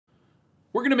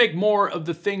We're going to make more of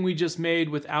the thing we just made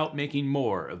without making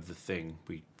more of the thing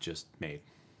we just made.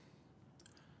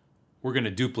 We're going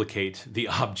to duplicate the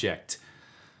object.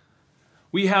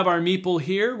 We have our meeple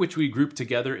here, which we grouped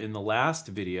together in the last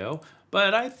video,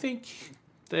 but I think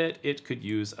that it could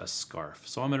use a scarf.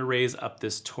 So I'm going to raise up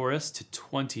this torus to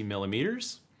 20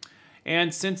 millimeters.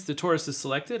 And since the torus is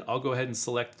selected, I'll go ahead and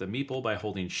select the meeple by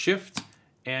holding Shift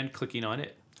and clicking on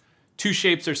it. Two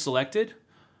shapes are selected.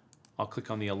 I'll click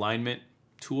on the alignment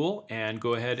tool and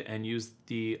go ahead and use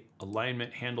the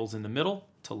alignment handles in the middle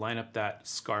to line up that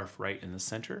scarf right in the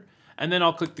center. And then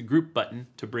I'll click the group button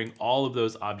to bring all of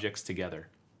those objects together.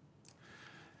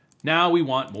 Now we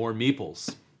want more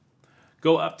meeples.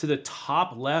 Go up to the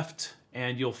top left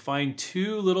and you'll find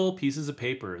two little pieces of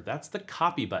paper. That's the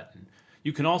copy button.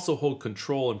 You can also hold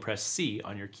Control and press C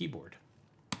on your keyboard.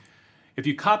 If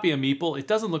you copy a meeple, it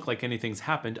doesn't look like anything's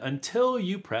happened until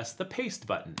you press the paste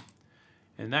button.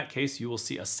 In that case, you will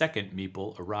see a second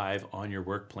meeple arrive on your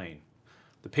work plane.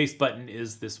 The paste button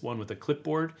is this one with a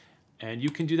clipboard, and you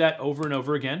can do that over and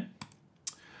over again.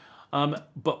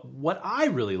 But what I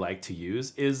really like to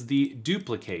use is the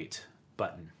duplicate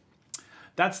button.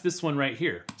 That's this one right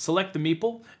here. Select the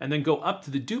meeple and then go up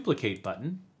to the duplicate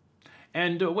button.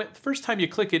 And the first time you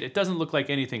click it, it doesn't look like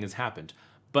anything has happened.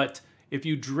 But if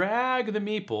you drag the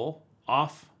meeple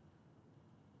off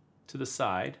to the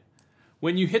side,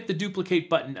 when you hit the duplicate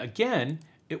button again,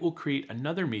 it will create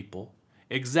another meeple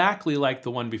exactly like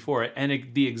the one before it and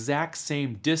the exact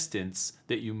same distance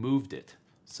that you moved it.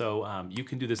 So you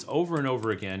can do this over and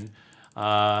over again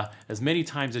as many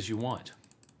times as you want.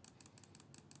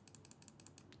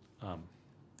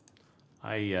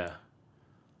 I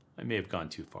may have gone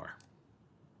too far.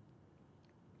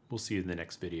 We'll see you in the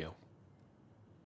next video.